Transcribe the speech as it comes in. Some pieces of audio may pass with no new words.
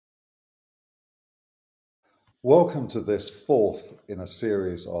Welcome to this fourth in a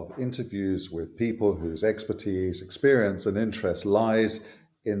series of interviews with people whose expertise, experience, and interest lies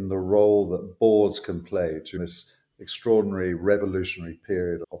in the role that boards can play during this extraordinary revolutionary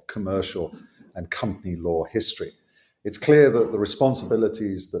period of commercial and company law history. It's clear that the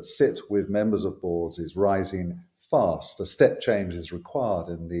responsibilities that sit with members of boards is rising fast. A step change is required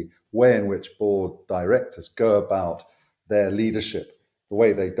in the way in which board directors go about their leadership, the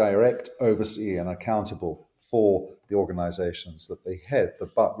way they direct, oversee, and accountable for the organizations that they head. The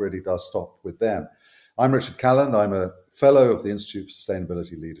buck really does stop with them. I'm Richard Calland. I'm a fellow of the Institute for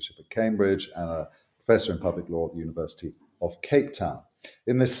Sustainability Leadership at Cambridge and a professor in public law at the University of Cape Town.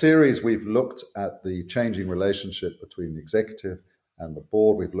 In this series, we've looked at the changing relationship between the executive and the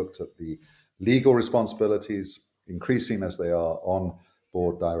board. We've looked at the legal responsibilities, increasing as they are on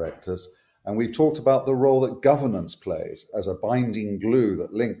board directors. And we've talked about the role that governance plays as a binding glue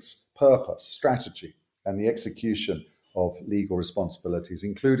that links purpose, strategy, and the execution of legal responsibilities,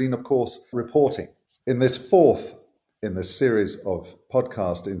 including, of course, reporting. In this fourth in this series of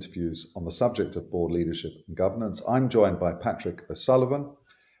podcast interviews on the subject of board leadership and governance, I'm joined by Patrick O'Sullivan.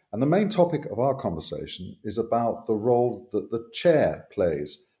 And the main topic of our conversation is about the role that the chair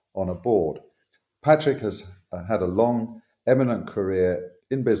plays on a board. Patrick has had a long, eminent career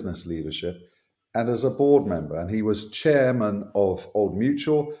in business leadership and as a board member, and he was chairman of Old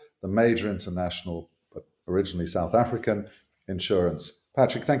Mutual, the major international, but originally South African insurance.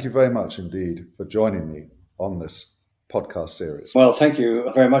 Patrick, thank you very much indeed for joining me on this podcast series. Well, thank you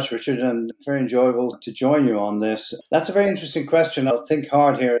very much, Richard, and very enjoyable to join you on this. That's a very interesting question. I'll think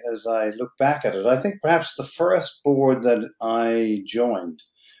hard here as I look back at it. I think perhaps the first board that I joined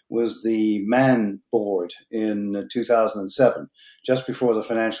was the Man board in 2007, just before the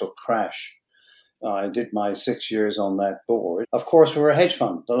financial crash. I did my 6 years on that board. Of course, we were a hedge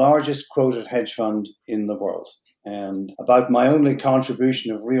fund, the largest quoted hedge fund in the world. And about my only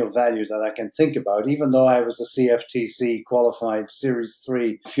contribution of real value that I can think about, even though I was a CFTC qualified Series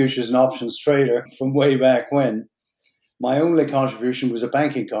 3 futures and options trader from way back when, my only contribution was a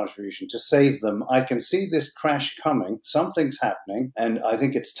banking contribution to save them. I can see this crash coming. Something's happening. And I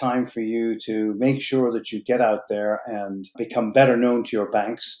think it's time for you to make sure that you get out there and become better known to your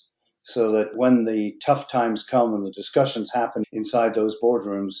banks, so that when the tough times come and the discussions happen inside those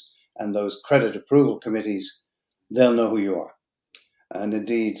boardrooms and those credit approval committees, they'll know who you are. And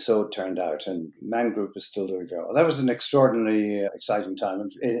indeed, so it turned out. And Man Group is still doing very well. That was an extraordinarily exciting time.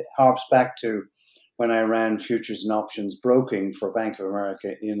 It harps back to when I ran futures and options broking for Bank of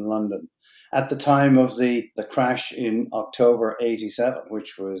America in London at the time of the crash in October 87,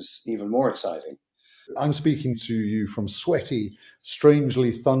 which was even more exciting. I'm speaking to you from sweaty,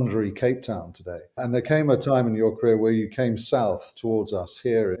 strangely thundery Cape Town today. And there came a time in your career where you came south towards us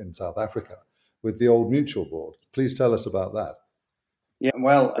here in South Africa with the Old Mutual board. Please tell us about that. Yeah,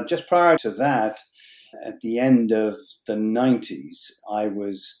 well, just prior to that, at the end of the 90s, I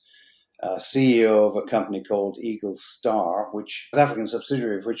was CEO of a company called Eagle Star, which was an African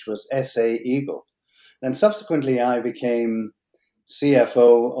subsidiary of which was SA Eagle. Then subsequently, I became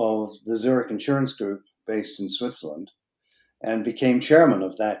CFO of the Zurich Insurance Group based in Switzerland and became chairman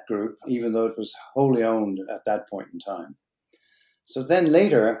of that group, even though it was wholly owned at that point in time. So then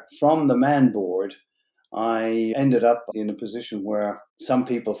later, from the Man board, I ended up in a position where some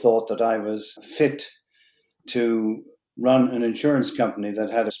people thought that I was fit to run an insurance company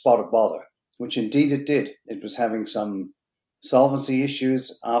that had a spot of bother, which indeed it did. It was having some solvency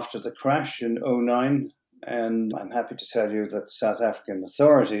issues after the crash in 2009. And I'm happy to tell you that the South African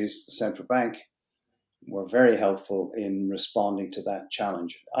authorities, the central bank, were very helpful in responding to that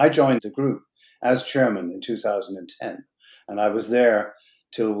challenge. I joined the group as chairman in 2010, and I was there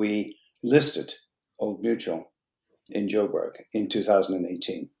till we listed Old Mutual in Joburg in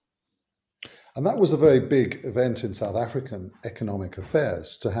 2018. And that was a very big event in South African economic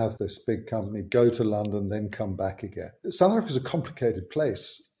affairs, to have this big company go to London, then come back again. South Africa is a complicated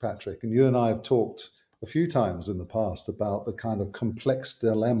place, Patrick, and you and I have talked a few times in the past about the kind of complex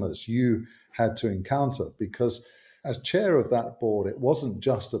dilemmas you had to encounter, because as chair of that board, it wasn't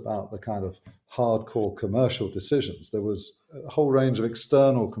just about the kind of hardcore commercial decisions. There was a whole range of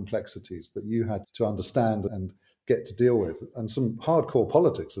external complexities that you had to understand and get to deal with, and some hardcore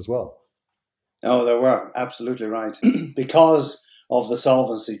politics as well. Oh, there were. Absolutely right. Because of the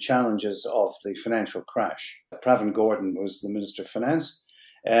solvency challenges of the financial crash, Pravin Gordhan was the Minister of Finance.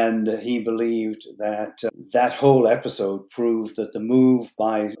 And he believed that that whole episode proved that the move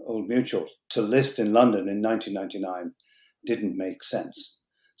by Old Mutual to list in London in 1999 didn't make sense.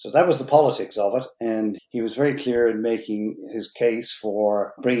 So that was the politics of it. And he was very clear in making his case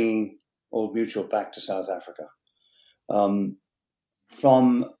for bringing Old Mutual back to South Africa.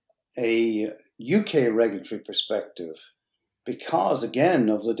 From a UK regulatory perspective, because again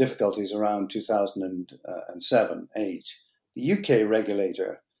of the difficulties around 2007-8, the UK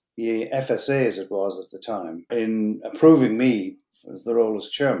regulator, the FSA as it was at the time, in approving me for the role as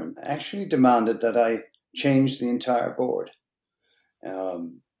chairman, actually demanded that I change the entire board.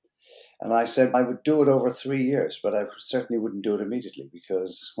 And I said I would do it over 3 years, but I certainly wouldn't do it immediately,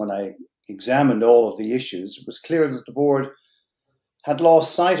 because when I examined all of the issues, it was clear that the board had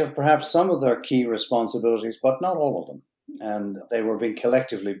lost sight of perhaps some of their key responsibilities, but not all of them. And they were being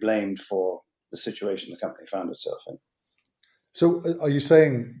collectively blamed for the situation the company found itself in. So are you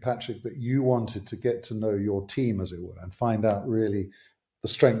saying, Patrick, that you wanted to get to know your team, as it were, and find out really the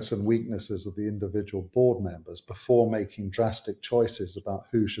strengths and weaknesses of the individual board members before making drastic choices about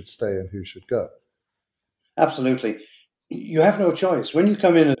who should stay and who should go? Absolutely. You have no choice. When you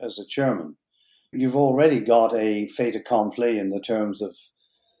come in as a chairman, you've already got a fait accompli in the terms of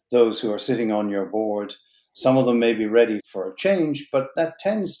those who are sitting on your board. Some of them may be ready for a change, but that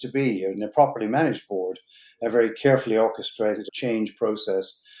tends to be, in a properly managed board, a very carefully orchestrated change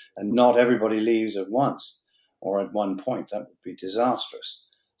process, and not everybody leaves at once or at one point. That would be disastrous.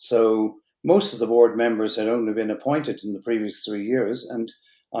 So most of the board members had only been appointed in the previous 3 years, and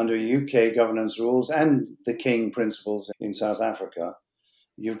under UK governance rules and the King principles in South Africa,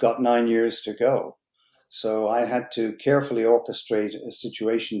 you've got 9 years to go. So I had to carefully orchestrate a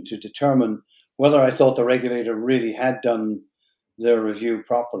situation to determine whether I thought the regulator really had done their review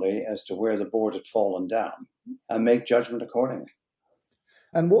properly as to where the board had fallen down, and make judgment accordingly.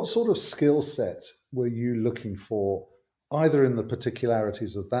 And what sort of skill set were you looking for, either in the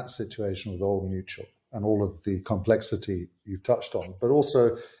particularities of that situation with Old Mutual and all of the complexity you've touched on, but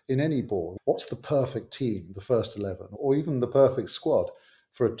also in any board? What's the perfect team, the first 11, or even the perfect squad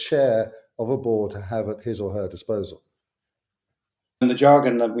for a chair of a board to have at his or her disposal? In the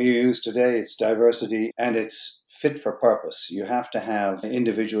jargon that we use today, it's diversity and it's fit for purpose. You have to have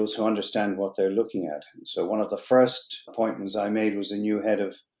individuals who understand what they're looking at. So one of the first appointments I made was a new head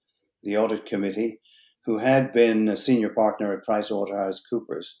of the audit committee who had been a senior partner at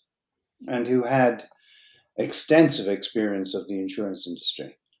PricewaterhouseCoopers and who had extensive experience of the insurance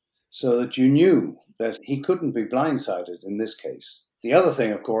industry, so that you knew that he couldn't be blindsided in this case. The other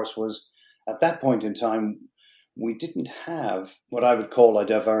thing, of course, was at that point in time, we didn't have what I would call a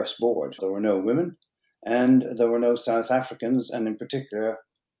diverse board. There were no women and there were no South Africans, and in particular,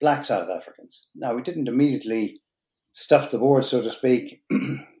 Black South Africans. Now, we didn't immediately stuff the board, so to speak,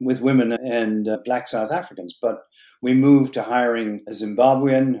 with women and Black South Africans, but we moved to hiring a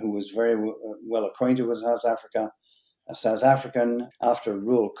Zimbabwean who was very well acquainted with South Africa, a South African after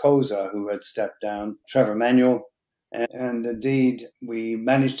Rule Koza who had stepped down, Trevor Manuel. And indeed, we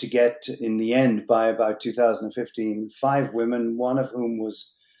managed to get, in the end, by about 2015, 5 women, one of whom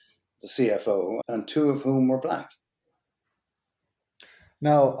was the CFO, and 2 of whom were Black.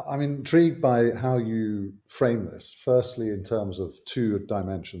 Now, I'm intrigued by how you frame this. Firstly, in terms of 2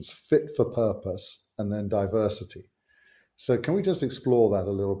 dimensions, fit for purpose and then diversity. So can we just explore that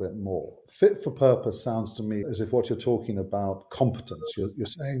a little bit more? Fit for purpose sounds to me as if what you're talking about competence. You're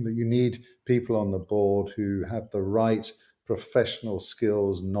saying that you need people on the board who have the right professional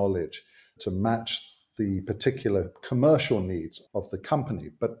skills, knowledge to match the particular commercial needs of the company.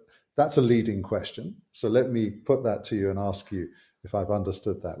 But that's a leading question. So let me put that to you and ask you if I've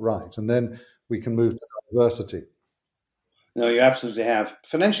understood that right. And then we can move to diversity. No, you absolutely have.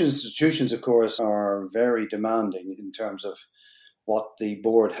 Financial institutions, of course, are very demanding in terms of what the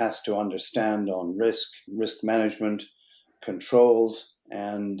board has to understand on risk management, controls,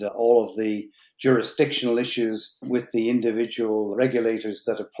 and all of the jurisdictional issues with the individual regulators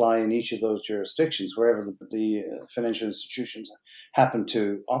that apply in each of those jurisdictions, wherever the financial institutions happen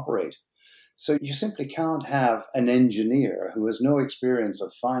to operate. So you simply can't have an engineer who has no experience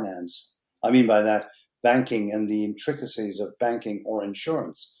of finance. I mean by that, banking and the intricacies of banking or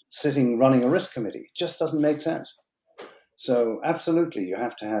insurance, sitting running a risk committee. It just doesn't make sense. So absolutely, you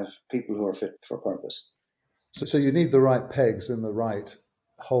have to have people who are fit for purpose. So you need the right pegs in the right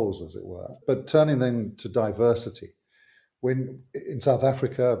holes, as it were. But turning then to diversity, when in South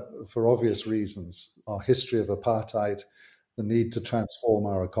Africa, for obvious reasons, our history of apartheid, the need to transform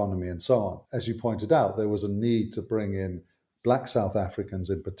our economy and so on, as you pointed out, there was a need to bring in Black South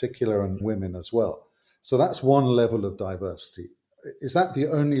Africans in particular and women as well. So that's one level of diversity. Is that the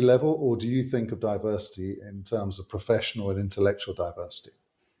only level, or do you think of diversity in terms of professional and intellectual diversity?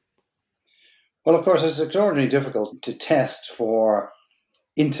 Well, of course, it's extraordinarily difficult to test for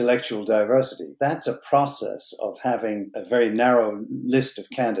intellectual diversity. That's a process of having a very narrow list of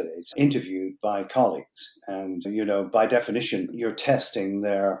candidates interviewed by colleagues. And, by definition, you're testing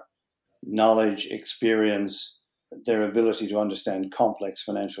their knowledge, experience, their ability to understand complex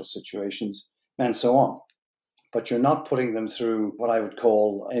financial situations, and so on. But you're not putting them through what I would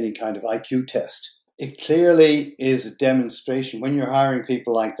call any kind of IQ test. It clearly is a demonstration. When you're hiring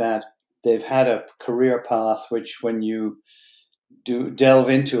people like that, they've had a career path which, when you do delve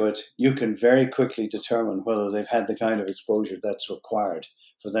into it, you can very quickly determine whether they've had the kind of exposure that's required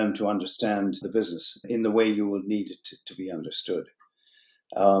for them to understand the business in the way you will need it to be understood.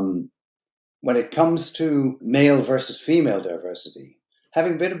 When it comes to male versus female diversity,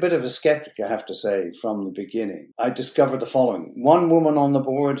 having been a bit of a skeptic, I have to say, from the beginning, I discovered the following. One woman on the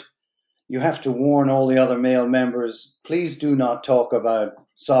board, you have to warn all the other male members, please do not talk about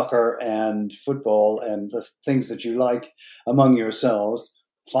soccer and football and the things that you like among yourselves.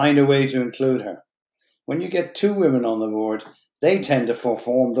 Find a way to include her. When you get two women on the board, they tend to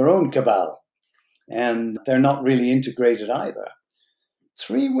form their own cabal, and they're not really integrated either.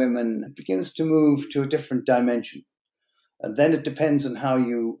 Three women, it begins to move to a different dimension. And then it depends on how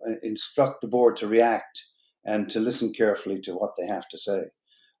you instruct the board to react and to listen carefully to what they have to say.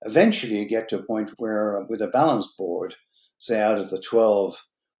 Eventually, you get to a point where, with a balanced board, say out of the 12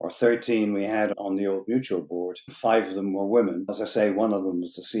 or 13 we had on the Old Mutual board, 5 of them were women. As I say, one of them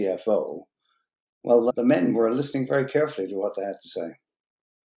was the CFO. Well, the men were listening very carefully to what they had to say.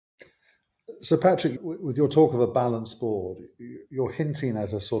 So, Patrick, with your talk of a balanced board, you're hinting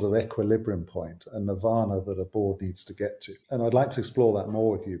at a sort of equilibrium point, a nirvana that a board needs to get to. And I'd like to explore that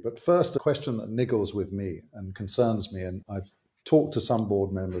more with you. But first, a question that niggles with me and concerns me, and I've talked to some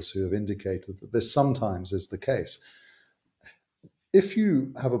board members who have indicated that this sometimes is the case. If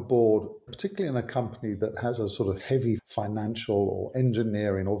you have a board, particularly in a company that has a sort of heavy financial or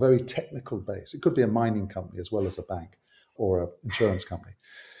engineering or very technical base, it could be a mining company as well as a bank or an insurance company,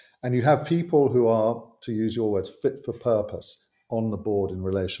 and you have people who are, to use your words, fit for purpose on the board in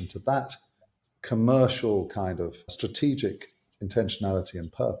relation to that commercial kind of strategic intentionality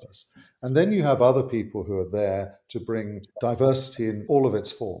and purpose. And then you have other people who are there to bring diversity in all of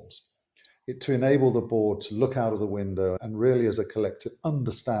its forms, to enable the board to look out of the window and really as a collective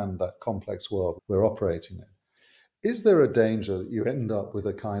understand that complex world we're operating in. Is there a danger that you end up with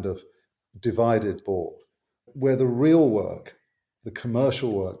a kind of divided board where the real work, the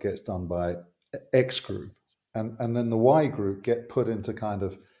commercial work, gets done by X group, and then the Y group get put into kind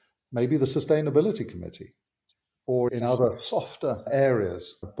of maybe the sustainability committee or in other softer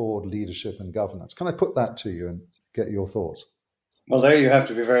areas of board leadership and governance? Can I put that to you and get your thoughts? Well, there you have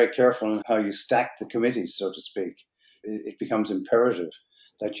to be very careful in how you stack the committees, so to speak. It becomes imperative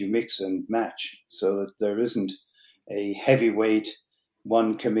that you mix and match so that there isn't a heavyweight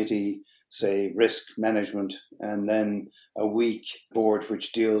one committee, say risk management, and then a weak board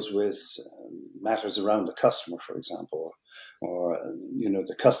which deals with matters around the customer, for example, or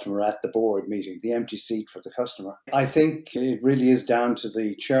the customer at the board meeting, the empty seat for the customer. I think it really is down to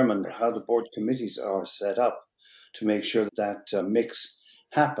the chairman how the board committees are set up to make sure that mix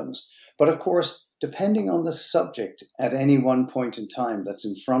happens. But of course, depending on the subject at any one point in time that's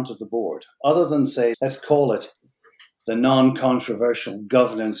in front of the board, other than, say, let's call it the non-controversial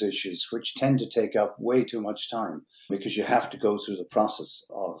governance issues, which tend to take up way too much time because you have to go through the process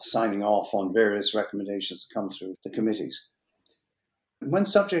of signing off on various recommendations that come through the committees. When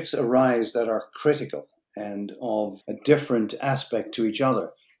subjects arise that are critical and of a different aspect to each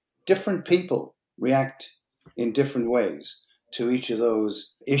other, different people react in different ways to each of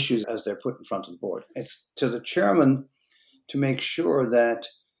those issues as they're put in front of the board. It's to the chairman to make sure that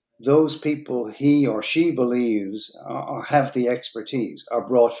those people he or she believes have the expertise are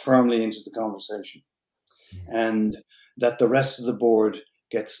brought firmly into the conversation, and that the rest of the board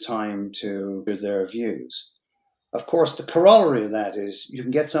gets time to hear their views. Of course, the corollary of that is you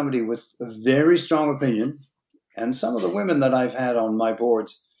can get somebody with a very strong opinion, and some of the women that I've had on my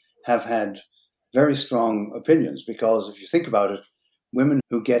boards have had very strong opinions, because if you think about it, women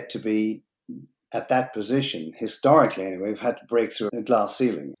who get to be at that position, historically anyway, have had to break through a glass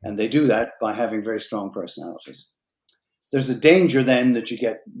ceiling, and they do that by having very strong personalities. There's a danger then that you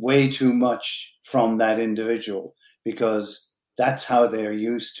get way too much from that individual, because that's how they're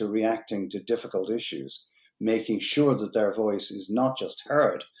used to reacting to difficult issues, making sure that their voice is not just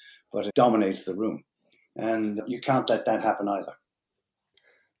heard, but it dominates the room. And you can't let that happen either.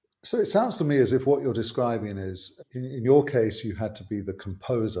 So it sounds to me as if what you're describing is, in your case, you had to be the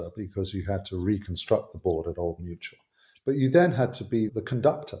composer because you had to reconstruct the board at Old Mutual. But you then had to be the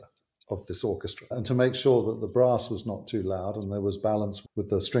conductor of this orchestra, and to make sure that the brass was not too loud and there was balance with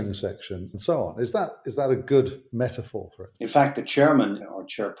the string section and so on. Is that a good metaphor for it? In fact, the chairman or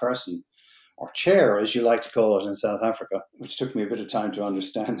chairperson, or chair as you like to call it in South Africa, which took me a bit of time to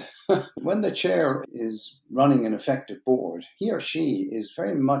understand, when the chair is running an effective board, he or she is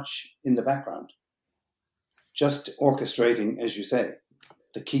very much in the background, just orchestrating, as you say,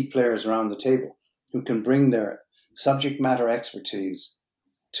 the key players around the table who can bring their subject matter expertise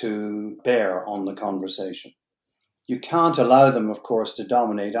to bear on the conversation. You can't allow them, of course, to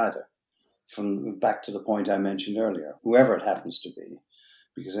dominate either, from back to the point I mentioned earlier, whoever it happens to be,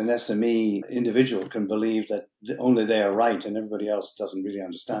 because an SME individual can believe that only they are right and everybody else doesn't really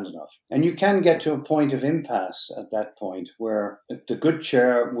understand enough. And you can get to a point of impasse at that point where the good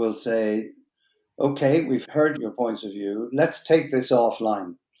chair will say, okay, we've heard your points of view, let's take this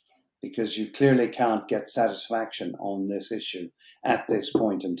offline, because you clearly can't get satisfaction on this issue at this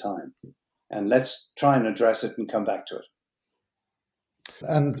point in time. And let's try and address it and come back to it.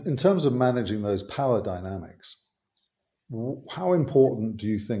 And in terms of managing those power dynamics, how important do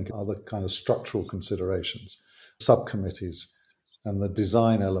you think are the kind of structural considerations, subcommittees, and the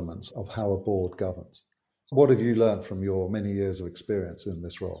design elements of how a board governs? What have you learned from your many years of experience in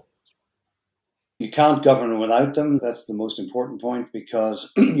this role? You can't govern without them. That's the most important point,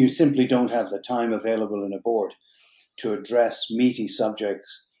 because you simply don't have the time available in a board to address meaty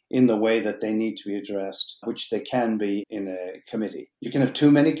subjects in the way that they need to be addressed, which they can be in a committee. You can have too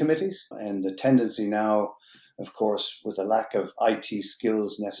many committees, and the tendency now, of course, with a lack of IT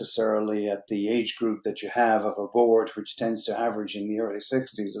skills necessarily at the age group that you have of a board, which tends to average in the early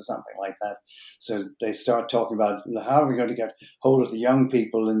 60s or something like that. So they start talking about how are we going to get hold of the young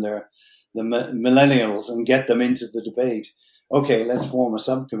people in the millennials and get them into the debate. Okay, let's form a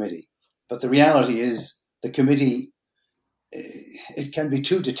subcommittee. But the reality is the committee, it can be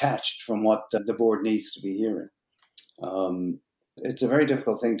too detached from what the board needs to be hearing. It's a very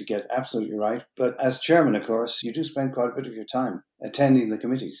difficult thing to get absolutely right. But as chairman, of course, you do spend quite a bit of your time attending the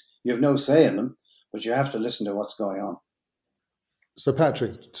committees. You have no say in them, but you have to listen to what's going on. So,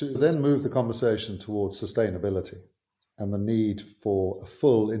 Patrick, to then move the conversation towards sustainability and the need for a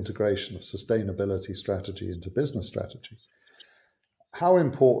full integration of sustainability strategy into business strategy, how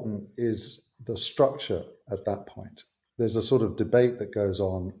important is the structure at that point? There's a sort of debate that goes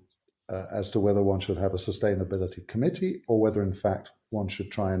on as to whether one should have a sustainability committee or whether, in fact, one should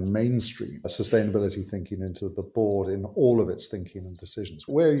try and mainstream sustainability thinking into the board in all of its thinking and decisions.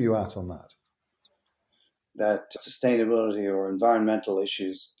 Where are you at on that? That sustainability or environmental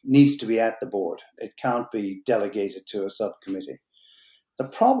issues needs to be at the board. It can't be delegated to a subcommittee. The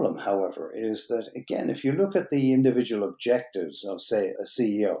problem, however, is that, again, if you look at the individual objectives of, say, a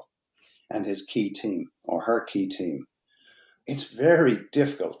CEO and his key team or her key team, it's very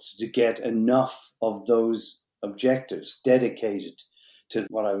difficult to get enough of those objectives dedicated to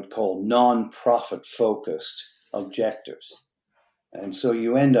what I would call non-profit focused objectives. And so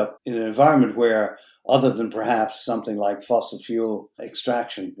you end up in an environment where, other than perhaps something like fossil fuel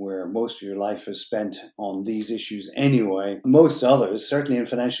extraction, where most of your life is spent on these issues anyway, most others, certainly in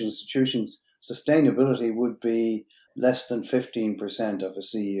financial institutions, sustainability would be less than 15% of a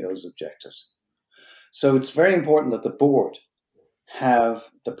CEO's objectives. So it's very important that the board have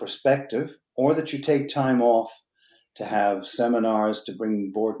the perspective, or that you take time off to have seminars to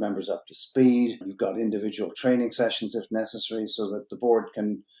bring board members up to speed. You've got individual training sessions if necessary, so that the board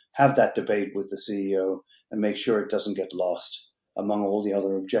can have that debate with the CEO and make sure it doesn't get lost among all the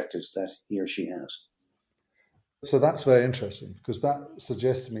other objectives that he or she has. So that's very interesting, because that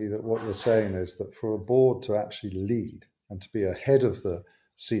suggests to me that what you're saying is that for a board to actually lead and to be ahead of the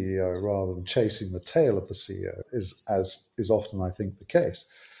CEO rather than chasing the tail of the CEO is often, I think, the case.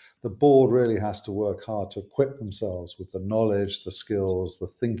 The board really has to work hard to equip themselves with the knowledge, the skills, the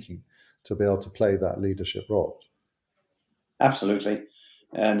thinking to be able to play that leadership role. Absolutely.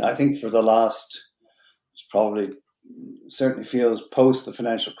 And I think for the last, it's probably certainly feels post the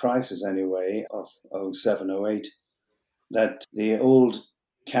financial crisis anyway, of 07, 08, that the old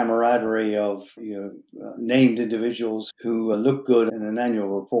camaraderie of named individuals who look good in an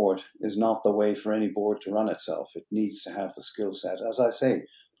annual report is not the way for any board to run itself. It needs to have the skill set. As I say,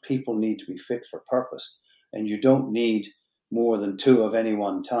 people need to be fit for purpose, and you don't need more than two of any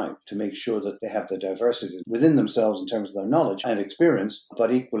one type to make sure that they have the diversity within themselves in terms of their knowledge and experience,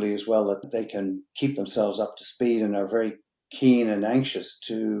 but equally as well that they can keep themselves up to speed and are very keen and anxious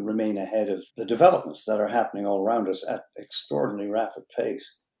to remain ahead of the developments that are happening all around us at extraordinarily rapid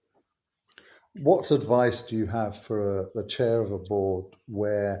pace. What advice do you have for the chair of a board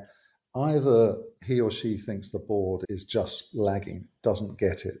where either he or she thinks the board is just lagging, doesn't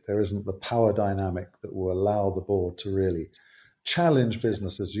get it. There isn't the power dynamic that will allow the board to really challenge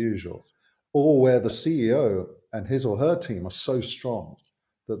business as usual, or where the CEO and his or her team are so strong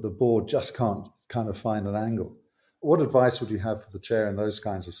that the board just can't kind of find an angle. What advice would you have for the chair in those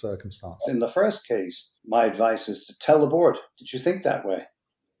kinds of circumstances? In the first case, my advice is to tell the board, did you think that way?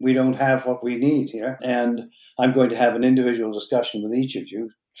 We don't have what we need here. And I'm going to have an individual discussion with each of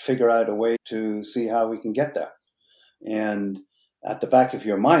you, figure out a way to see how we can get there. And at the back of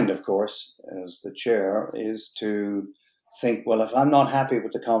your mind, of course, as the chair, is to think, well, if I'm not happy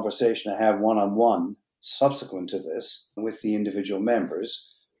with the conversation I have one-on-one subsequent to this with the individual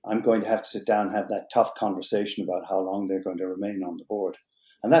members, I'm going to have to sit down and have that tough conversation about how long they're going to remain on the board.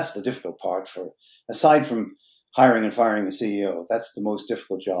 And that's the difficult part aside from hiring and firing a CEO, that's the most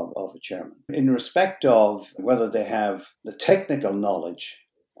difficult job of a chairman. In respect of whether they have the technical knowledge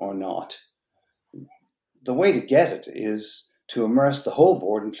or not, the way to get it is to immerse the whole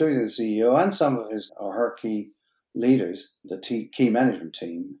board, including the CEO and some of his or her key leaders, the key management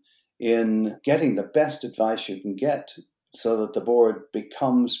team, in getting the best advice you can get so that the board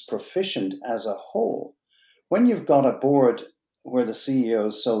becomes proficient as a whole. When you've got a board where the CEO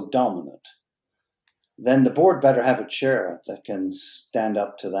is so dominant, then the board better have a chair that can stand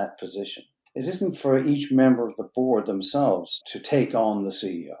up to that position. It isn't for each member of the board themselves to take on the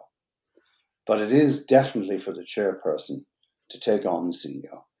CEO, but it is definitely for the chairperson to take on the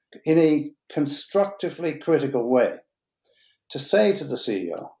CEO in a constructively critical way. To say to the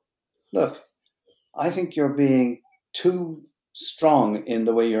CEO, look, I think you're being too strong in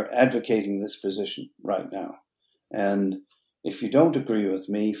the way you're advocating this position right now. And if you don't agree with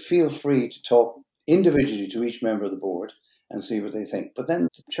me, feel free to talk individually to each member of the board and see what they think. But then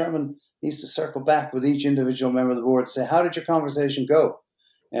the chairman needs to circle back with each individual member of the board and say, how did your conversation go?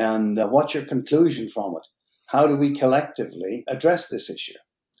 And what's your conclusion from it? How do we collectively address this issue?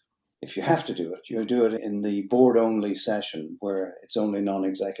 If you have to do it, you do it in the board-only session where it's only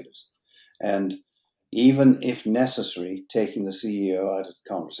non-executives. And even if necessary, taking the CEO out of the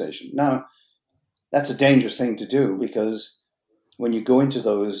conversation. Now, that's a dangerous thing to do because when you go into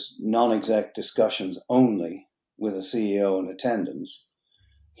those non-exec discussions only with a CEO in attendance,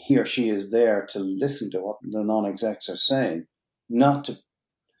 he or she is there to listen to what the non-execs are saying, not to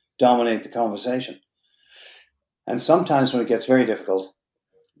dominate the conversation. And sometimes when it gets very difficult,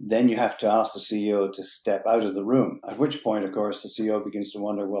 then you have to ask the CEO to step out of the room, at which point, of course, the CEO begins to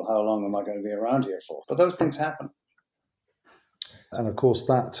wonder, well, how long am I going to be around here for? But those things happen. And of course,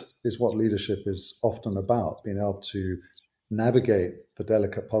 that is what leadership is often about, being able to navigate the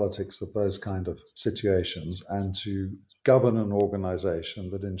delicate politics of those kind of situations and to govern an organization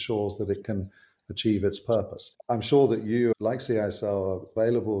that ensures that it can achieve its purpose. I'm sure that you, like CISL, are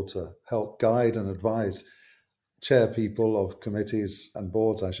available to help guide and advise chair people of committees and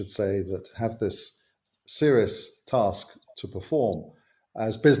boards, I should say, that have this serious task to perform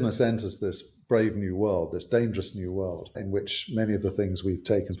as business enters this brave new world, this dangerous new world, in which many of the things we've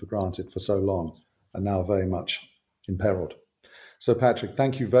taken for granted for so long are now very much imperiled. So, Patrick,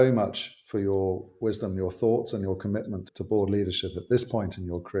 thank you very much for your wisdom, your thoughts, and your commitment to board leadership at this point in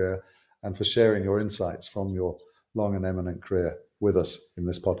your career, and for sharing your insights from your long and eminent career with us in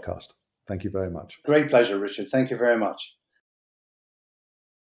this podcast. Thank you very much. Great pleasure, Richard. Thank you very much.